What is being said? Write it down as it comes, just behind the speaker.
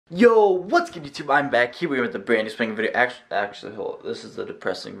Yo, what's good YouTube? I'm back here with the brand new spanking video. Actually, hold on. This is the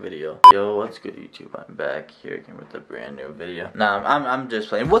depressing video. Yo, what's good YouTube? I'm back here again with the brand new video. Nah, I'm just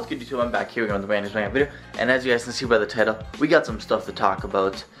playing. What's good YouTube? I'm back here again with the brand new spanking video. And as you guys can see by the title, we got some stuff to talk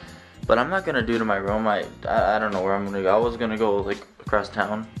about. But I'm not gonna do it in my room. I don't know where I'm gonna go. I was gonna go like across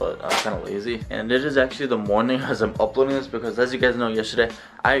town, but I'm kind of lazy. And it is actually the morning as I'm uploading this because, as you guys know, yesterday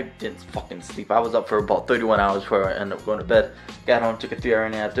I didn't fucking sleep. I was up for about 31 hours before I ended up going to bed. Got home, took a 3-hour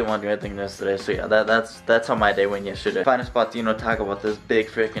nap. Didn't want to do anything yesterday. So yeah, that's how my day went yesterday. Find a spot to talk about this big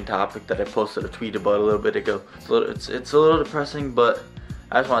freaking topic that I posted a tweet about a little bit ago. It's a little depressing, but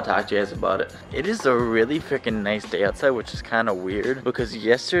I just want to talk to you guys about it. It is a really freaking nice day outside, which is kind of weird because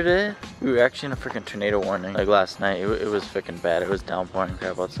yesterday we were actually in a freaking tornado warning. Like last night, it was freaking bad. It was downpouring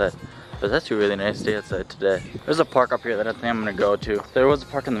crap outside. But it's actually a really nice day outside today. There's a park up here that I think I'm gonna go to. There was a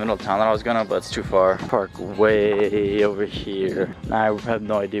park in the middle of town that I was gonna, but it's too far. Park way over here. Now I have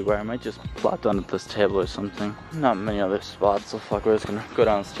no idea where. I might just plop down at this table or something. Not many other spots, so fuck, we're just gonna go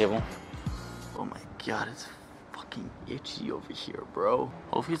down this table. Oh my god, it's fucking itchy over here, bro.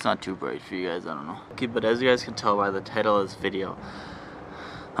 Hopefully it's not too bright for you guys, I don't know. Okay, but as you guys can tell by the title of this video,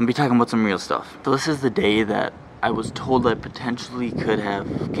 I'm gonna be talking about some real stuff. So this is the day that I was told I potentially could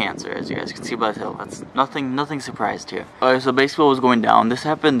have cancer, as you guys can see by the title. That's nothing surprised here. Alright, so basically what was going down, this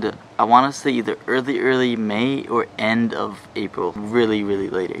happened, I want to say either early May or end of April. Really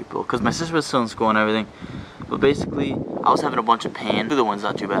late April, because my sister was still in school and everything. But basically, I was having a bunch of pain. The one's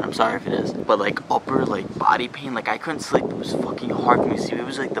not too bad, I'm sorry if it is. But like upper, like body pain, like I couldn't sleep. It was fucking hard for me to sleep. It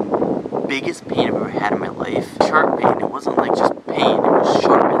was like the biggest pain I've ever had in my life. Sharp pain, it wasn't like just pain, it was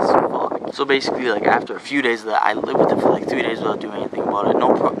sharp as fuck. So basically, like after a few days of that, I lived with it for like 3 days without doing anything about it.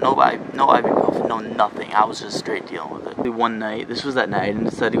 No ibuprofen, no nothing. I was just straight dealing with it. One night, this was that night, and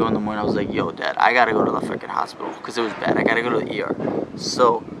decided to go in the morning. I was like, yo dad, I gotta go to the freaking hospital, because it was bad. I gotta go to the ER.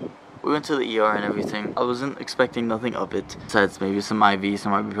 So we went to the ER and everything. I wasn't expecting nothing of it, besides maybe some IV,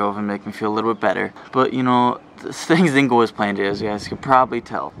 some ibuprofen, make me feel a little bit better. But you know, things didn't go as planned, as you guys could probably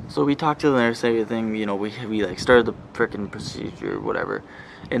tell. So we talked to the nurse and everything, you know, we like started the freaking procedure, whatever.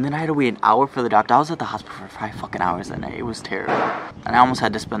 And then I had to wait an hour for the doctor. I was at the hospital for 5 fucking hours that night. It was terrible. And I almost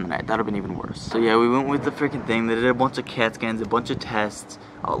had to spend the night. That would have been even worse. So yeah, we went with the freaking thing. They did a bunch of CAT scans, a bunch of tests,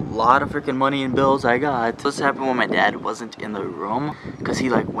 a lot of freaking money and bills I got. This happened when my dad wasn't in the room, because he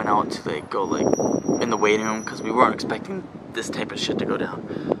like went out to like go like in the waiting room, because we weren't expecting this type of shit to go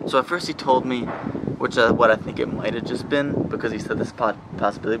down. So at first he told me, which what I think it might have just been, because he said this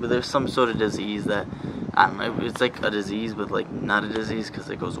possibility, but there's some sort of disease that, I don't know, it's like a disease but like not a disease, because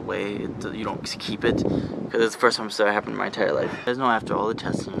it goes away, you don't keep it, because it's the first time it's ever happened in my entire life. You guys know, after all the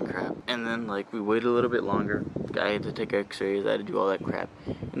testing and crap, and then like we waited a little bit longer. I had to take x-rays, I had to do all that crap,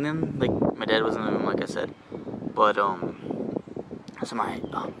 and then like my dad was in the room, like I said, but so my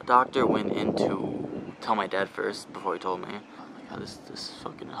doctor went in to tell my dad first before he told me. Oh my god, this is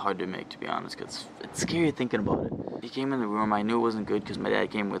fucking hard to make, to be honest, because it's scary thinking about it. He came in the room, I knew it wasn't good because my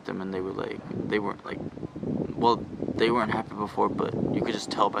dad came with him, and they weren't happy before, but you could just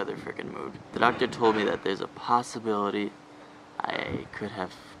tell by their freaking mood. The doctor told me that there's a possibility I could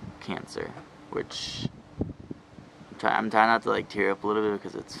have cancer, which I'm trying not to like tear up a little bit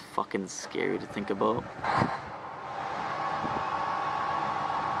because it's fucking scary to think about.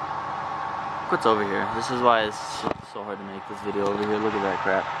 What's over here? This is why it's so hard to make this video over here. Look at that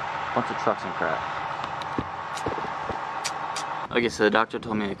crap. Bunch of trucks and crap. Okay, so the doctor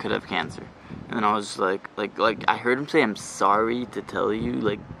told me I could have cancer. And then I was like I heard him say, I'm sorry to tell you,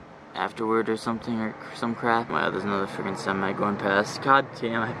 like, afterward or something, or some crap. Wow, there's another freaking semi going past. God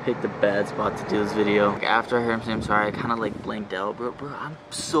damn, I picked a bad spot to do this video. Like, after I heard him say I'm sorry, I kind of like blanked out. Bro, I'm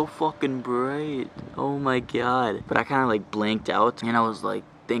so fucking bright. Oh my god. But I kind of like blanked out, and I was like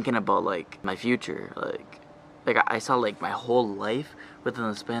thinking about like my future. Like I saw like my whole life within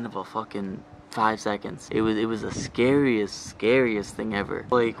the span of a fucking 5 seconds. It was the scariest thing ever.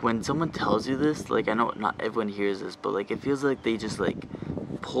 Like when someone tells you this, like I know not everyone hears this, but like it feels like they just like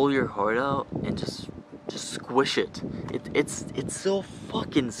pull your heart out and just squish it. It's so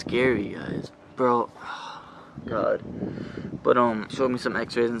fucking scary, guys, bro. God. But showed me some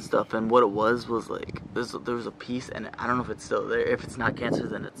x-rays and stuff, and what it was like there was a piece, and I don't know if it's still there. If it's not cancer,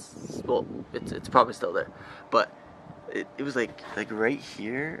 then it's probably still there. But it was like right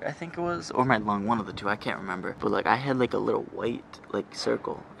here, I think it was, or my lung, one of the two, I can't remember. But like I had like a little white like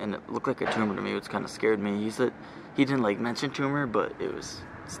circle, and it looked like a tumor to me, which kind of scared me. He said he didn't like mention tumor, but it was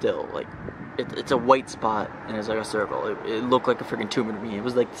still like it's a white spot, and it's like a circle. It looked like a freaking tumor to me. It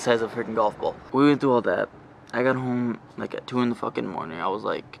was like the size of a freaking golf ball. We went through all that. I got home like at 2 in the fucking morning. I was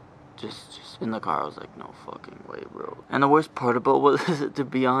like just in the car, I was like, no fucking way, bro. And the worst part about was, to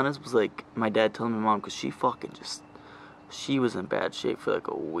be honest, was like my dad telling my mom, because she was in bad shape for like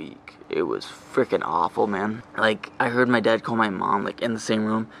a week. It was freaking awful, man. Like, I heard my dad call my mom, like, in the same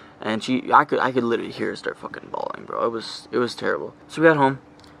room, and I could literally hear her start fucking bawling, bro. It was terrible. So we got home.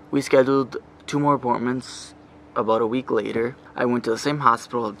 We scheduled 2 more appointments. About a week later, I went to the same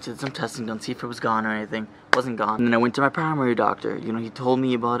hospital, did some testing done, see if it was gone or anything. It wasn't gone. And then I went to my primary doctor. You know, he told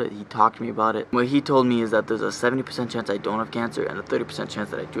me about it. He talked to me about it. What he told me is that there's a 70% chance I don't have cancer and a 30% chance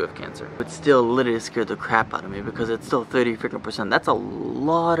that I do have cancer. But still, literally scared the crap out of me because it's still 30% That's a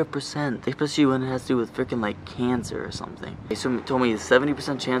lot of percent, especially when it has to do with freaking like cancer or something. So he told me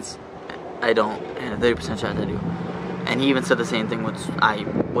 70% chance I don't and a 30% chance I do. And he even said the same thing, which I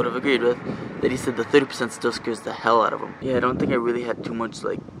would have agreed with, that he said the 30% still scares the hell out of him. Yeah, I don't think I really had too much,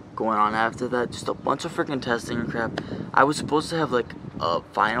 like, going on after that. Just a bunch of freaking testing and crap. I was supposed to have, like, a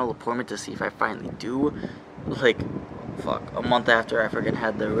final appointment to see if I finally do, like, a month after I freaking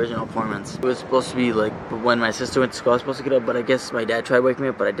had the original appointments. It was supposed to be, like, when my sister went to school, I was supposed to get up, but I guess my dad tried waking me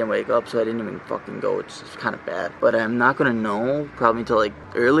up, but I didn't wake up, so I didn't even fucking go, which is kind of bad. But I'm not gonna know probably until, like,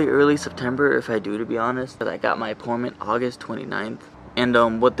 early September, if I do, to be honest. But I got my appointment August 29th.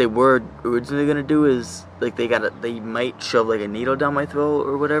 And what they were originally gonna do is, like, they might shove, like, a needle down my throat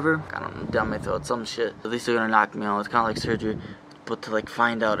or whatever. I don't know, down my throat, some shit. At least they're gonna knock me out. It's kind of like surgery. But to, like,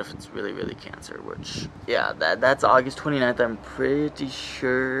 find out if it's really cancer, which, yeah, that's August 29th, I'm pretty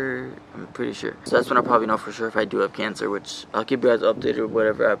sure. So that's when I'll probably know for sure if I do have cancer, which I'll keep you guys updated or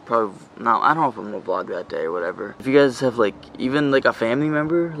whatever. I don't know if I'm gonna vlog that day or whatever. If you guys have, like, even, like, a family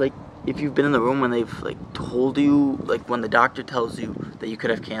member, like, if you've been in the room when they've, like, told you, like, when the doctor tells you that you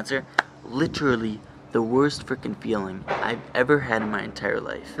could have cancer, literally the worst freaking feeling I've ever had in my entire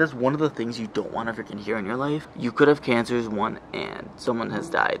life. That's one of the things you don't want to freaking hear in your life. You could have cancer is one, and someone has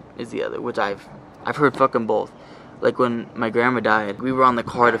died is the other, which I've heard fucking both. Like, when my grandma died, we were on the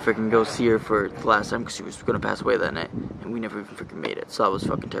car to freaking go see her for the last time because she was gonna pass away that night, and we never even freaking made it, so that was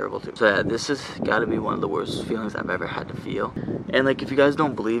fucking terrible too. So yeah, this has gotta be one of the worst feelings I've ever had to feel. And, like, if you guys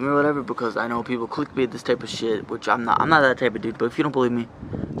don't believe me or whatever, because I know people clickbait this type of shit, which I'm not that type of dude, but if you don't believe me,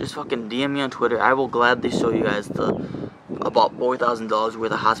 just fucking DM me on Twitter. I will gladly show you guys about $4,000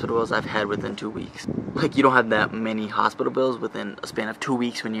 worth of hospital bills I've had within 2 weeks. Like, you don't have that many hospital bills within a span of 2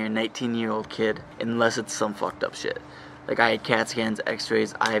 weeks when you're a 19-year-old kid, unless it's some fucked up shit. Like, I had CAT scans,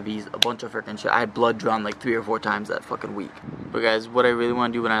 x-rays, IVs, a bunch of freaking shit. I had blood drawn like 3 or 4 times that fucking week. But guys, what I really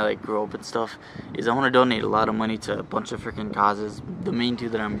want to do when I, like, grow up and stuff is I want to donate a lot of money to a bunch of freaking causes. The main 2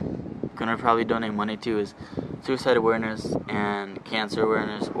 that I'm gonna probably donate money to is suicide awareness and cancer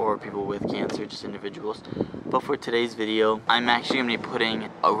awareness, or people with cancer, just individuals. But for today's video, I'm actually gonna be putting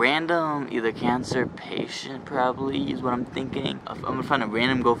a random, either cancer patient probably is what I'm thinking. I'm gonna find a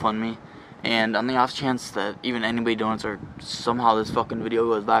random GoFundMe, and on the off chance that even anybody donates or somehow this fucking video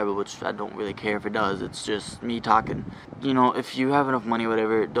goes viral, which I don't really care if it does, it's just me talking. You know, if you have enough money,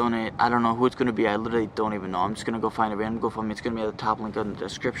 whatever, donate. I don't know who it's gonna be, I literally don't even know. I'm just gonna go find a random GoFundMe. It's gonna be at the top link in the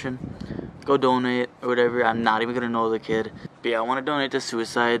description. Go donate or whatever. I'm not even gonna know the kid. But yeah, I wanna donate to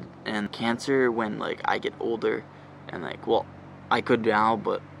suicide and cancer when, like, I get older. And, like, well, I could now,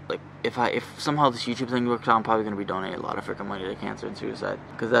 but, like, if somehow this YouTube thing works out, I'm probably gonna be donating a lot of freaking money to cancer and suicide,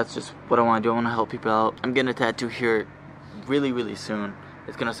 because that's just what I want to do. I want to help people out. I'm getting a tattoo here really soon.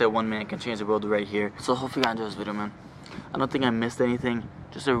 It's gonna say 1 minute can change the world right here. So hopefully you guys enjoy this video, man. I don't think I missed anything.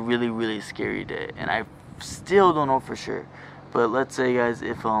 Just a really scary day, and I still don't know for sure. But let's say, guys,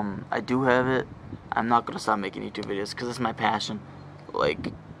 if I do have it, I'm not gonna stop making YouTube videos because it's my passion.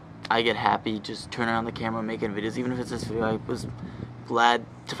 Like, I get happy just turning on the camera making videos, even if it's this video. I was glad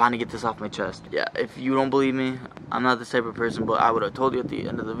to finally get this off my chest. Yeah, if you don't believe me, I'm not this type of person, but I would have told you at the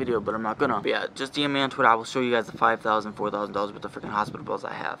end of the video, but I'm not gonna. But yeah, just DM me on Twitter. I will show you guys the $5,000, $4,000 worth of freaking hospital bills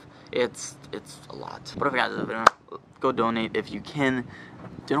I have. It's a lot. But if you guys have a video, go donate if you can.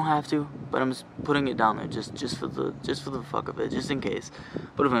 You don't have to, but I'm just putting it down there just for the fuck of it, just in case.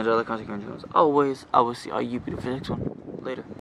 But if you enjoy, like, comment, always, I will see all you beautiful next one. Later.